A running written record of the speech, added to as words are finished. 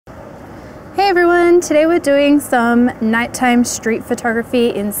Hey everyone, today we're doing some nighttime street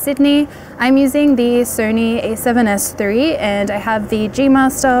photography in Sydney. I'm using the Sony a7S III and I have the G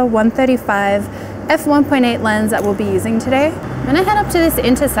Master 135 f1.8 lens that we'll be using today. I'm gonna head up to this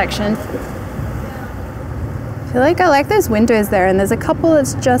intersection. I feel like I like those windows there, and there's a couple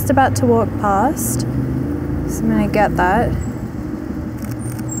that's just about to walk past. So I'm gonna get that.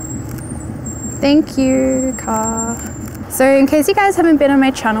 Thank you, car. So in case you guys haven't been on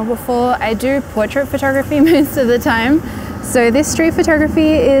my channel before, I do portrait photography most of the time. So this street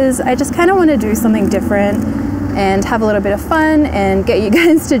photography is, I just kind of want to do something different and have a little bit of fun and get you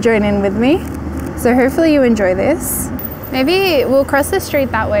guys to join in with me. So hopefully you enjoy this. Maybe we'll cross the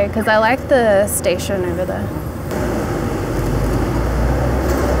street that way because I like the station over there.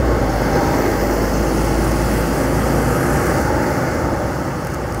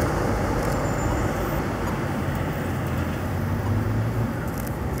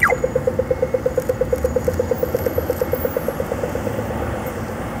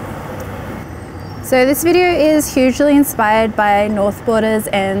 So this video is hugely inspired by North Borders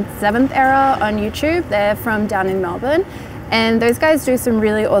and 7th Era on YouTube. They're from down in Melbourne, and those guys do some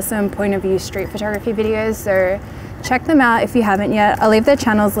really awesome point of view street photography videos, so check them out if you haven't yet. I'll leave their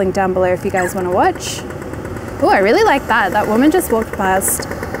channels linked down below if you guys want to watch. Oh, I really like that. That woman just walked past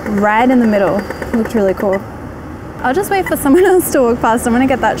right in the middle. Looked really cool. I'll just wait for someone else to walk past. I'm gonna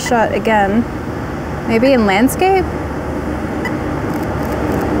get that shot again. Maybe in landscape?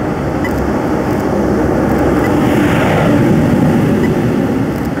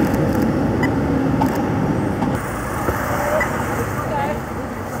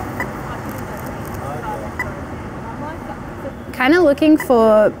 Kind of looking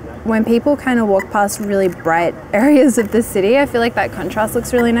for when people kind of walk past really bright areas of the city. I feel like that contrast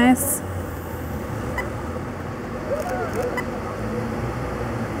looks really nice.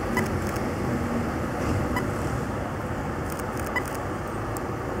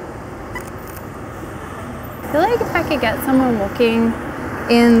 I feel like if I could get someone walking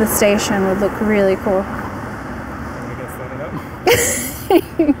in the station would look really cool.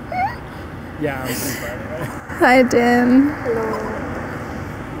 Yeah, I'm pretty proud of it. Hi, Dan. Hello.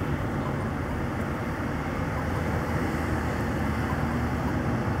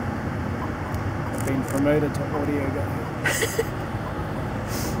 I've been promoted to audio guy.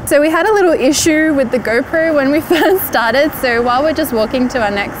 So we had a little issue with the GoPro when we first started, so while we're just walking to our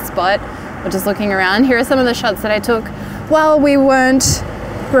next spot, we're just looking around. Here are some of the shots that I took while we weren't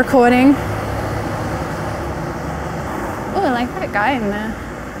recording. Oh, I like that guy in there.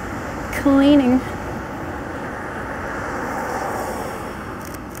 Cleaning.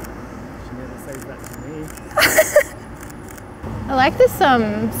 She never says that to me. I like this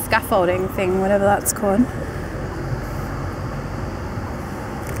scaffolding thing, whatever that's called.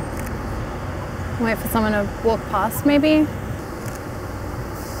 Wait for someone to walk past, maybe.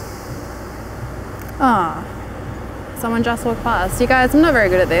 Ah, someone just walked past. You guys, I'm not very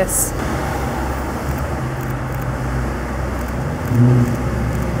good at this.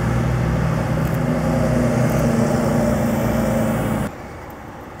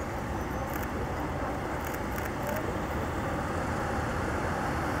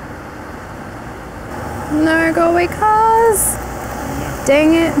 No, go away, cars.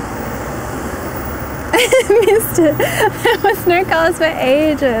 Dang it. I missed it. There was no cars for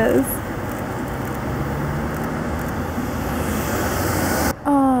ages.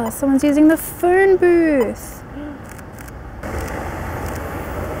 Oh, someone's using the phone booth.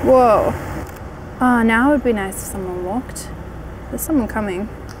 Whoa. Oh, now it would be nice if someone walked. There's someone coming.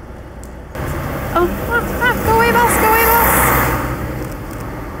 Oh, go away, boss, go away, boss.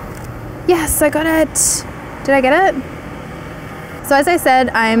 Yes, I got it. Did I get it? So as I said,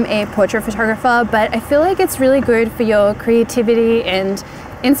 I'm a portrait photographer, but I feel like it's really good for your creativity and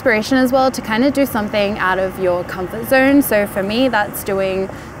inspiration as well to kind of do something out of your comfort zone. So for me, that's doing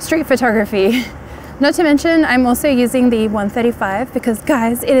street photography. Not to mention, I'm also using the 135 because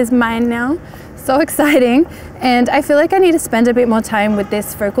guys, it is mine now. So exciting. And I feel like I need to spend a bit more time with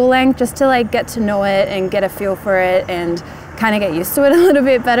this focal length just to like get to know it and get a feel for it and kind of get used to it a little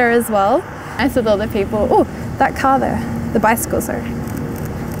bit better as well. Nice with all the people. Oh, that car there, the bicycle, sorry.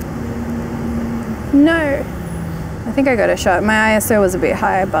 No, I think I got a shot. My ISO was a bit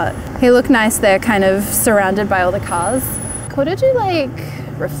high, but he looked nice there, kind of surrounded by all the cars. Could I do like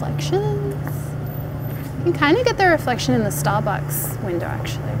reflections? You can kind of get the reflection in the Starbucks window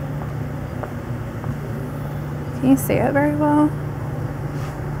actually. Can you see it very well?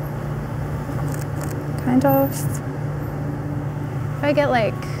 Kind of. If I get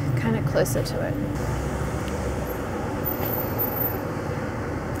like kind of closer to it.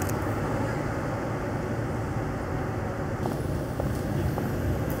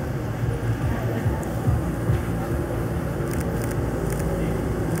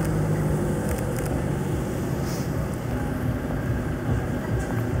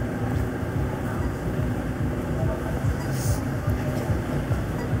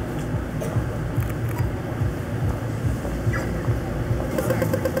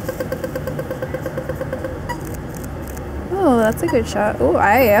 that's a good shot. Oh,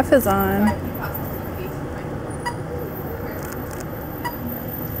 IAF is on.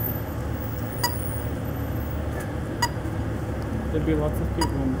 There'd be lots of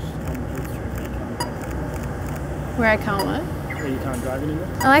people on the street Where I can't what? where you can't drive anymore.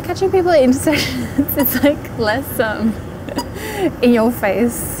 I like catching people at intersections. It's like less in your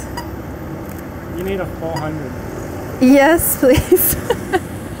face. You need a 400. Yes, please.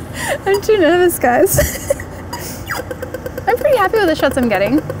 I'm too nervous, guys. I'm pretty happy with the shots I'm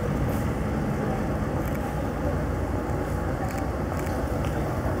getting.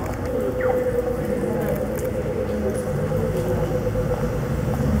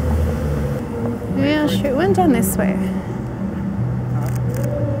 Maybe I'll shoot one down this way.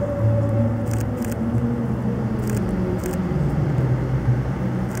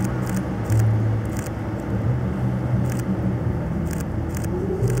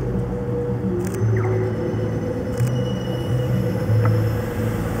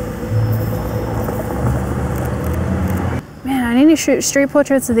 I need to shoot street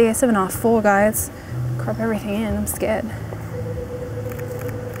portraits of the A7R4, guys. Crop everything in, I'm scared.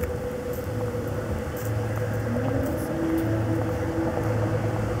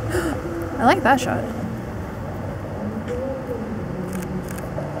 I like that shot.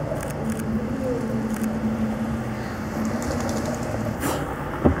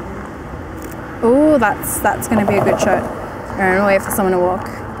 Oh, that's gonna be a good shot. I'm gonna wait for someone to walk.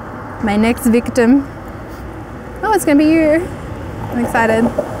 My next victim. Oh, it's gonna be you. I'm excited.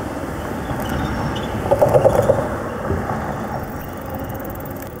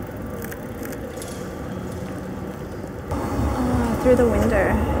 Oh, through the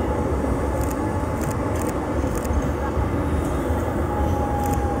window.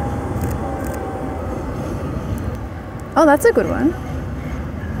 Oh, that's a good one.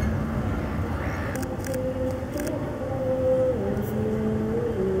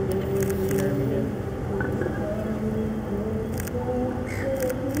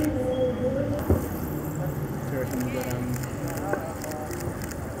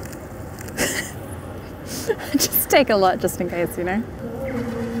 Just take a lot just in case, you know.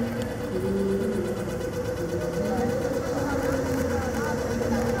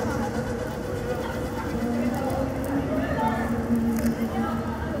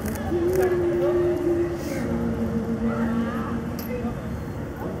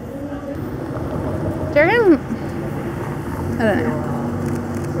 Do you reckon? I don't know.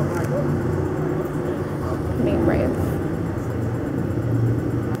 Being brave.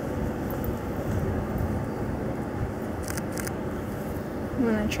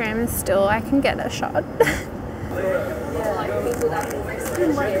 When the tram is still, I can get a shot.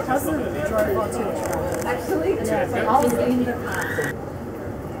 My cousin drove onto the tram. Actually, yeah, so I was in the car.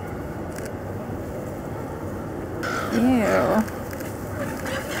 Ew.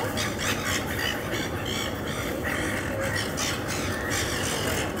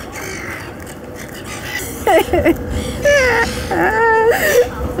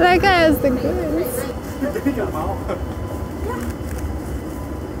 That guy has the goods.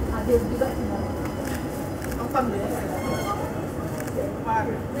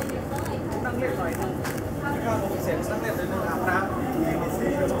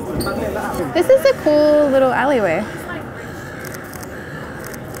 This is a cool little alleyway.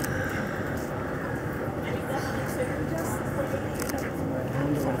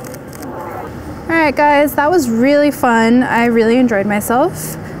 Alright guys, that was really fun. I really enjoyed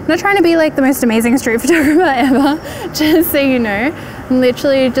myself. I'm not trying to be like the most amazing street photographer ever, just so you know. I'm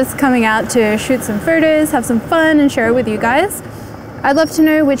literally just coming out to shoot some photos, have some fun and share it with you guys. I'd love to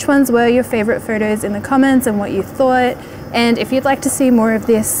know which ones were your favorite photos in the comments and what you thought. And if you'd like to see more of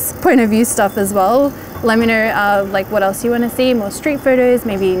this point of view stuff as well, let me know like what else you want to see, more street photos,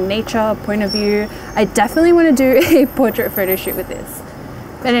 maybe nature, point of view. I definitely want to do a portrait photo shoot with this.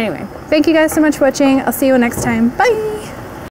 But anyway, thank you guys so much for watching. I'll see you all next time. Bye!